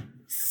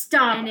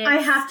 Stop. I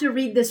have to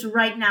read this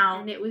right now.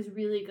 And it was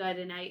really good.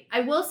 And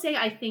I will say,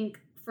 I think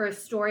for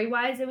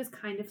story-wise, it was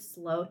kind of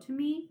slow to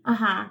me.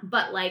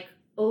 But, like,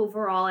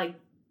 overall, I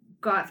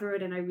got through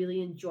it and I really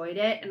enjoyed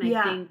it. And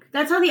I think...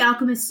 That's how The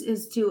Alchemist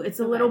is, too. It's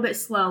a little bit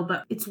slow,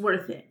 but it's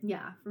worth it.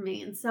 Yeah, for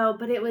me. And so,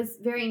 but it was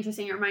very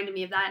interesting. It reminded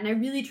me of that. And I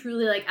really,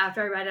 truly, like,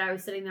 after I read it, I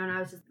was sitting there and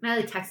I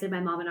like, texted my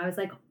mom and I was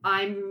like,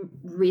 I'm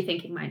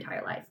rethinking my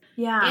entire life.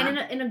 Yeah. And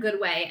in a good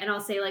way. And I'll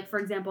say, like, for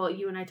example,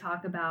 you and I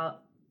talk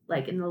about,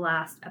 like, in the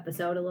last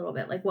episode a little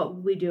bit, like, what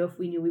would we do if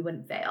we knew we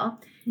wouldn't fail?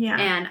 Yeah.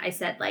 And I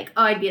said, like,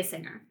 oh, I'd be a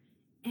singer.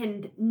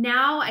 And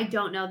now I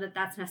don't know that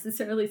that's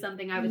necessarily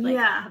something I would, like,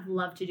 have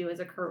loved to do as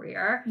a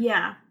career.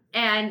 Yeah.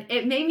 And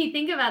it made me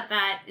think about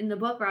that in the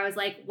book where I was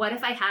like, what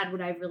if I had,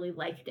 would I really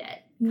liked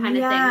it? Kind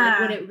of thing. Like,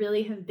 would it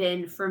really have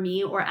been for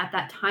me? Or at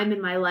that time in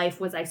my life,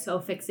 was I so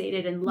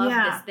fixated and loved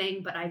this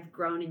thing, but I've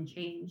grown and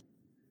changed?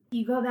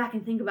 You go back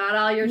and think about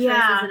all your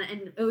choices,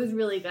 and it was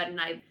really good. And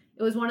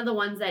it was one of the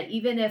ones that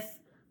even if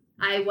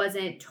I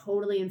wasn't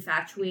totally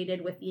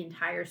infatuated with the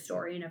entire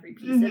story and every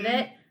piece of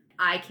it,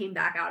 I came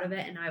back out of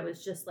it and I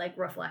was just, like,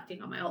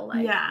 reflecting on my whole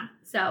life. Yeah.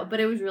 So, but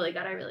it was really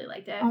good. I really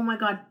liked it. Oh my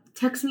God.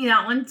 Text me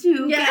that one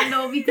too. Yeah.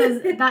 No,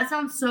 because that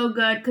sounds so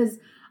good. Because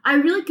I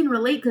really can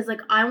relate, because,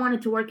 like, I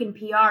wanted to work in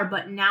PR,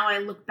 but now I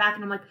look back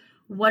and I'm like,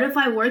 what if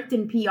I worked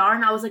in PR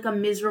and I was, like, a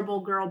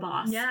miserable girl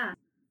boss? Yeah.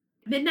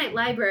 Midnight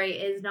Library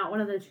is not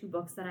one of the two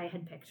books that I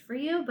had picked for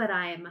you, but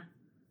I'm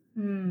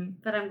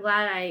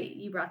glad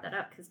you brought that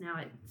up, because now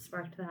it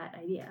sparked that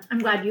idea. I'm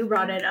glad you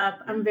brought it up.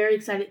 I'm very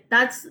excited.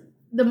 That's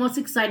the most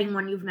exciting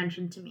one you've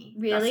mentioned to me.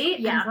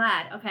 Really? Yeah. I'm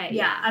glad. Okay.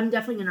 Yeah, I'm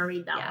definitely going to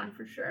read that one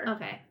for sure.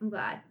 Okay, I'm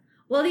glad.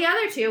 Well, the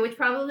other two, which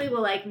probably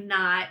will, like,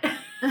 not be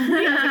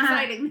as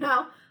exciting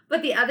now,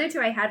 but the other two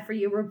I had for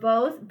you were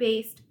both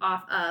based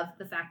off of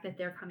the fact that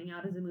they're coming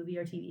out as a movie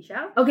or TV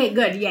show. Okay,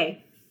 good.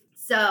 Yay.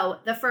 So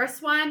the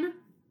first one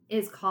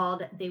is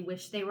called They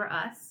Wish They Were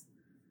Us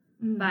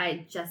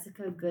by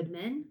Jessica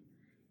Goodman.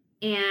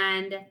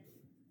 And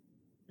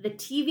the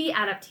TV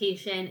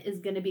adaptation is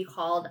going to be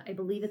called, I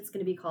believe it's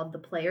going to be called The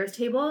Player's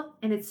Table.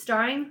 And it's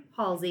starring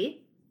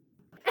Halsey.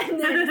 And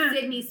then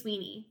Sydney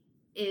Sweeney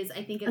is,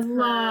 I think it's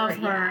her. I love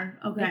her.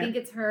 Yeah. Okay. I think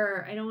it's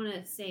her, I don't want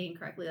to say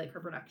incorrectly, like her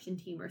production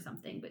team or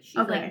something, but she's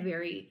like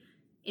very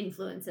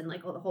influenced in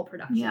like all the whole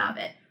production of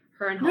it.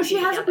 Her and Halsey she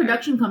has together. a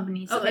production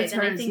company, so okay, it's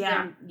then hers, I think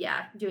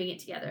they're doing it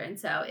together, and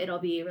so it'll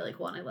be really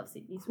cool. And I love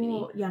Sydney Sweeney.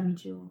 Cool. Yeah, me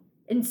too.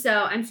 And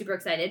so I'm super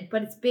excited.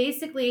 But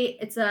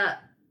it's a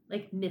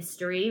like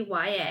mystery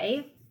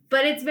YA,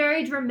 but it's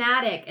very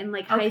dramatic and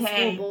like high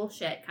school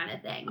bullshit kind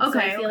of thing. Okay, so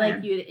I feel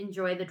like you'd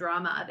enjoy the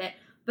drama of it.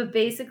 But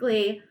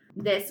basically,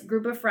 this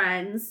group of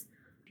friends,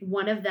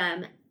 one of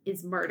them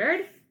is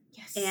murdered,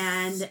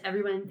 and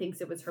everyone thinks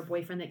it was her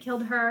boyfriend that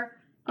killed her.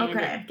 And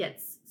it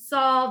gets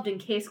solved and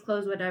case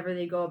closed, whatever,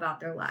 they go about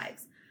their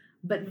lives.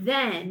 But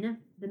then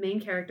the main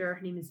character,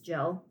 her name is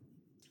Jill,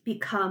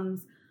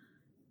 becomes,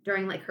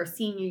 during like her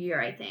senior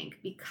year, I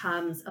think,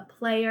 becomes a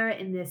player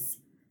in this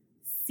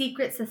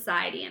secret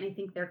society. And I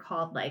think they're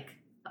called like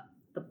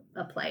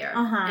a player.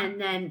 And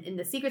then in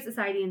the secret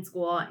society in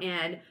school,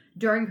 and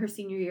during her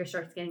senior year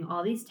starts getting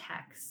all these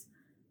texts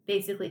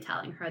basically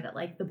telling her that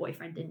like the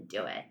boyfriend didn't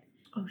do it.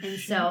 Oh, and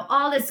so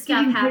all this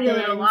stuff happens. Pretty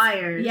Little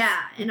Liars. Yeah,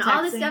 and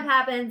all this stuff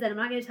happens, and I'm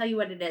not going to tell you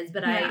what it is,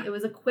 but it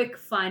was a quick,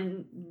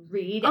 fun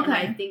read. And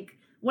I think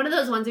one of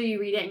those ones where you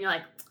read it and you're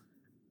like,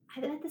 I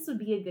bet this would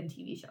be a good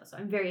TV show. So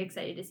I'm very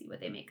excited to see what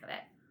they make of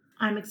it.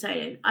 I'm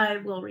excited. I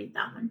will read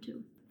that one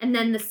too. And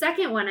then the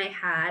second one I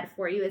had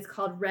for you is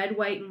called Red,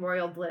 White, and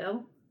Royal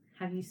Blue.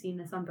 Have you seen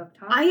this on Book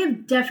Talk? I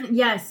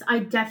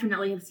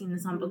definitely have seen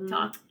this on Book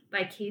Talk.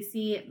 By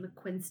Casey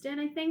McQuiston,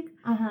 I think.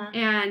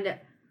 And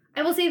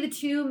I will say the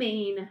two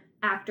main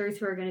actors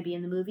who are going to be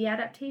in the movie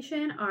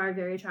adaptation are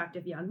very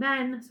attractive young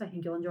men, so I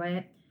think you'll enjoy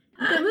it.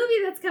 The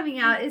movie that's coming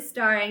out is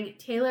starring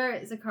Taylor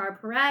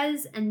Zakhar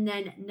Perez and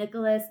then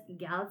Nicholas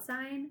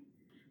Galitzine.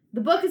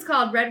 The book is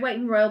called Red, White,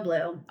 and Royal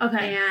Blue.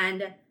 Okay.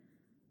 And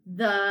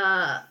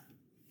the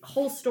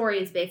whole story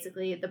is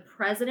basically the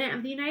president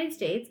of the United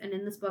States, and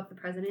in this book, the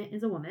president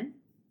is a woman.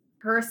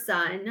 Her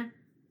son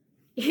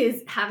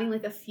is having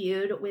like a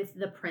feud with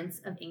the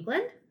Prince of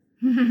England.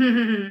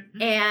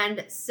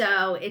 And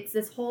so it's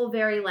this whole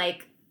very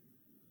like,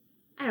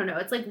 I don't know,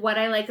 it's like What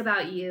I Like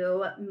About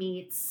You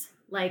meets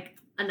like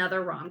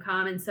another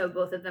rom-com, and so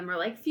both of them are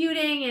like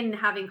feuding and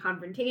having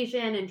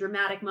confrontation and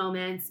dramatic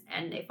moments,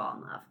 and they fall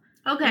in love.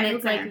 Okay. And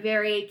it's like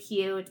very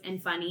cute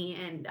and funny,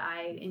 and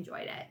I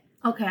enjoyed it.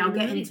 Okay, I'll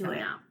get into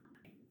it.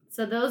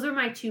 So those are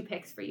my two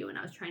picks for you when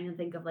I was trying to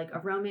think of like a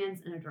romance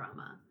and a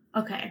drama.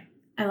 Okay.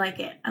 I like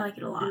it. I like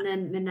it a lot. And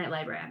then Midnight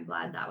Library, I'm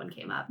glad that one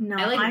came up. No,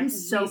 I'm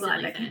so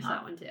glad that came up.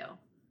 That one too.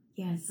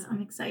 Yes, so.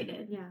 I'm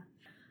excited. Yeah.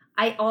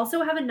 I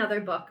also have another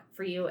book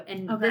for you,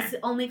 and this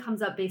only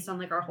comes up based on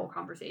like our whole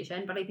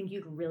conversation, but I think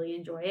you'd really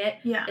enjoy it.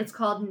 Yeah. It's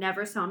called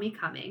Never Saw Me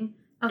Coming,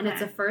 and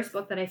it's the first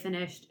book that I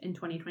finished in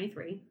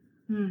 2023.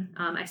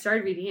 I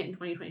started reading it in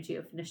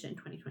 2022, finished it in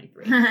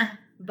 2023.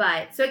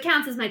 But so it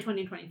counts as my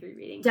 2023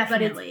 reading.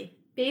 Definitely.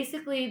 But it's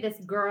basically this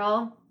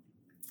girl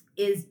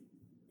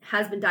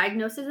has been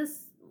diagnosed as a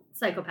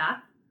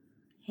psychopath.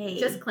 Hey.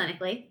 Just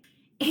clinically.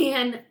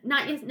 And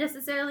not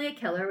necessarily a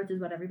killer, which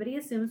is what everybody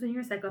assumes when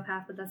you're a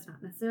psychopath, but that's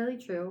not necessarily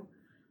true.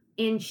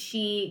 And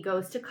she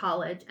goes to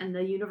college, and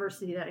the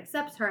university that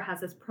accepts her has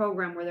this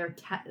program where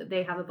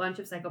they have a bunch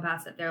of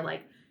psychopaths that they're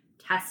like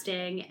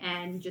testing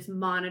and just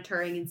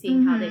monitoring and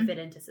seeing how they fit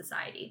into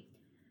society.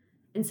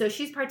 And so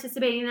she's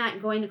participating in that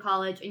and going to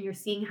college, and you're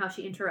seeing how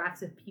she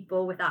interacts with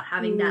people without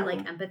having that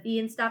like empathy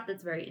and stuff.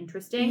 That's very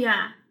interesting.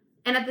 Yeah.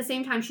 And at the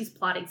same time, she's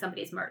plotting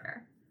somebody's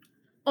murder.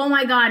 Oh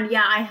my God,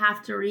 yeah, I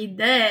have to read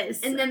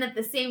this. And then at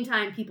the same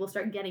time, people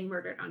start getting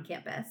murdered on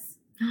campus.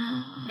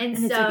 and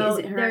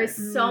so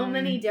there's so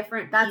many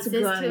different pieces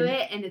to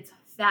it, and it's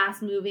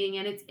fast moving,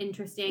 and it's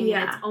interesting,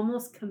 and it's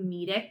almost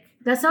comedic.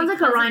 That sounds like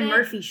a Ryan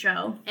Murphy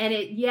show. And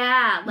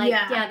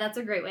that's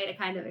a great way to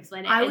kind of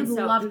explain it. I would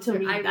love to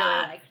read that. I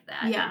really liked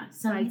that. Yeah,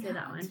 so I'd say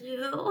that one.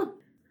 Too.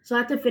 So I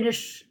have to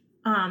finish,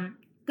 I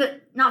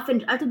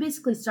have to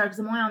basically start, because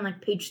I'm only on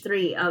like page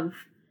 3 of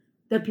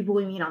The People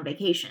We Meet on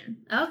Vacation.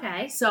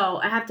 Okay. So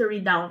I have to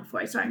read that one before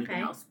I start anything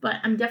else. But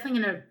I'm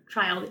definitely going to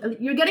try all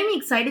you're getting me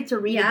excited to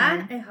read it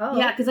again. I hope.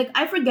 Yeah, because like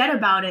I forget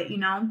about it, you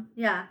know?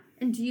 Yeah.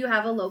 And do you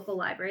have a local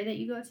library that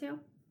you go to?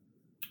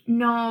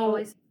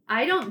 No.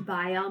 I don't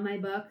buy all my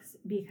books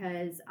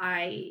because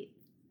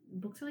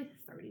books are like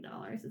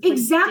 $30. It's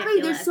exactly.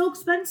 Like they're so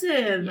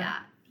expensive. Yeah.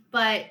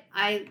 But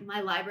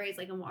my library is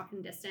like a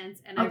walking distance,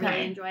 and I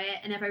really enjoy it.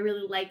 And if I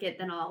really like it,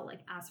 then I'll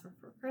like ask for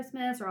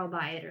Christmas, or I'll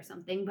buy it or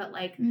something. But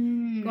like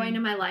going to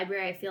my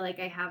library, I feel like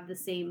I have the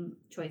same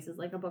choices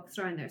like a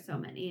bookstore, and there's so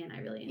many, and I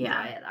really enjoy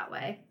it that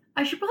way.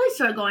 I should probably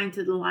start going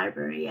to the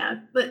library, yeah.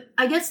 But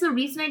I guess the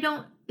reason I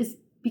don't is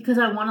because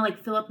I want to,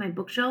 like, fill up my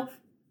bookshelf.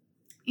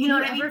 You know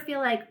what I mean? Do you ever feel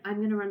like I'm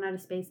going to run out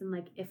of space and,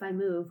 like, if I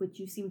move, which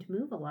you seem to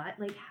move a lot,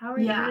 like, how are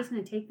you just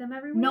going to take them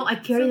everywhere? No, I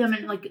carry them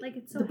in, like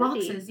it's so the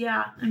heavy. boxes,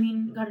 yeah. I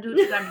mean, gotta do what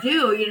you gotta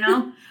do, you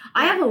know?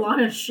 I have a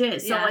lot of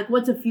shit, so, like,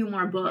 what's a few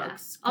more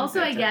books? Yeah. Also,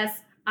 I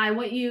guess I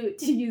want you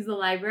to use the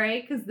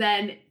library because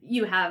then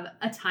you have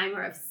a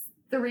timer of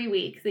 3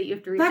 weeks that you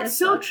have to read. That's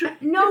so true.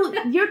 No,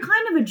 you're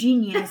kind of a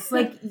genius.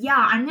 Like, yeah,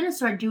 I'm gonna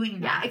start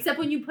doing that. Yeah, except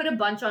when you put a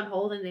bunch on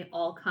hold and they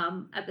all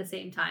come at the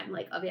same time,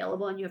 like,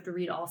 available, and you have to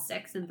read all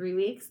 6 in 3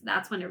 weeks,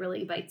 that's when it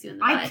really bites you in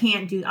the butt. I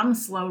can't do that. I'm a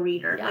slow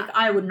reader. Yeah. Like,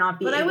 I would not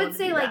be able to do that. But I would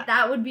say, like,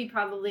 that would be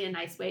probably a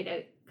nice way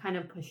to kind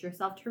of push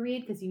yourself to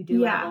read because you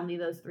do have only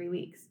those 3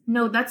 weeks.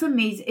 No, that's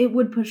amazing. It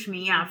would push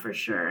me, yeah, for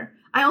sure.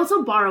 I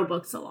also borrow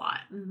books a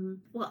lot. Mm-hmm.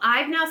 Well,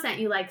 I've now sent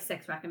you, like,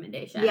 6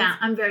 recommendations. Yeah,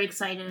 I'm very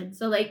excited.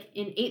 So, like,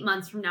 in 8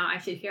 months from now, I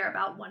should hear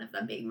about one of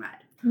them being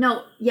read.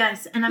 No,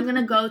 yes, and I'm going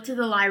to go to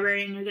the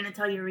library and you're going to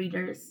tell your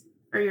readers,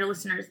 or your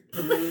listeners,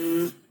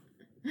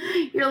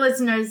 your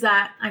listeners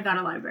that I got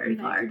a library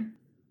card.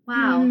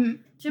 Wow.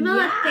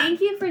 Jamila,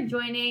 thank you for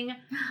joining.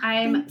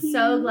 I'm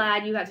so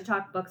glad you got to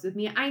talk books with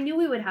me. I knew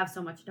we would have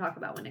so much to talk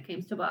about when it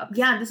came to books.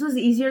 Yeah, this was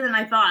easier than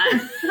I thought.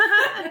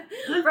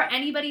 For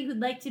anybody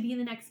who'd like to be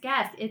the next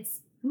guest,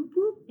 it's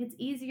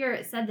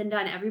easier said than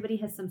done. Everybody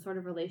has some sort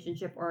of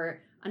relationship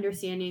or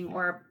understanding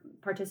or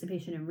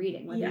participation in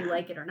reading, whether you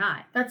like it or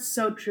not. That's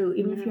so true.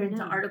 Even if you're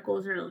into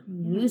articles or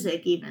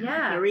music, even.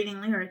 Like you're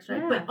reading lyrics,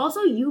 right? But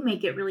also you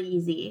make it really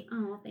easy.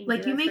 Oh, thank you.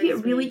 Like you make it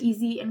really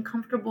easy and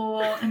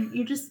comfortable, and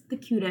you're just the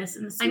cutest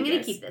and the sweetest. I'm going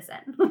to keep this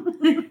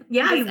in.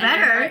 Yeah, you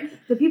better.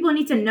 The people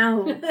need to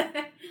know.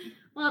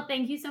 Well,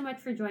 thank you so much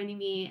for joining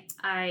me.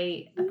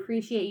 I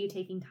appreciate you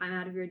taking time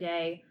out of your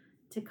day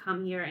to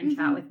come here and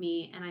chat with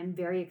me, and I'm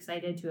very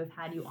excited to have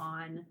had you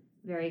on.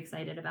 Very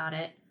excited about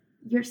it.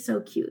 You're so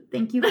cute.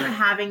 Thank you for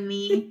having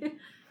me.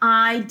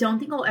 I don't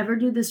think I'll ever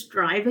do this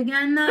drive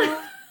again,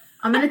 though.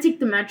 I'm going to take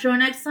the metro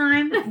next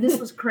time. This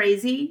was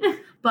crazy,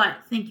 but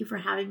thank you for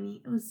having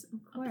me. It was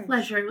a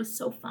pleasure. It was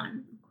so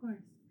fun. Of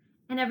course.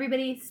 And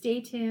everybody, stay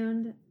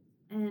tuned,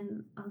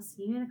 and I'll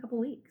see you in a couple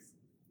weeks.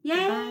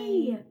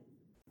 Yay! Bye.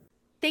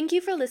 Thank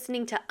you for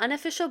listening to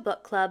Unofficial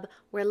Book Club,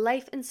 where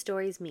life and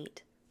stories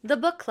meet. The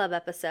Book Club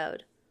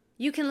episode.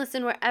 You can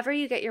listen wherever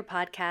you get your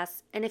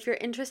podcasts, and if you're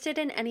interested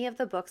in any of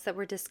the books that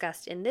were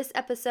discussed in this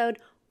episode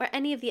or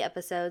any of the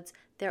episodes,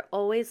 they're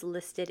always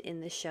listed in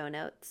the show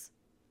notes.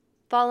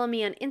 Follow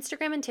me on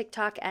Instagram and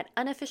TikTok at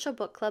Unofficial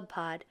Book Club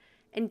Pod,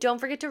 and don't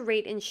forget to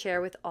rate and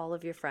share with all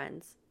of your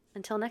friends.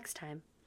 Until next time.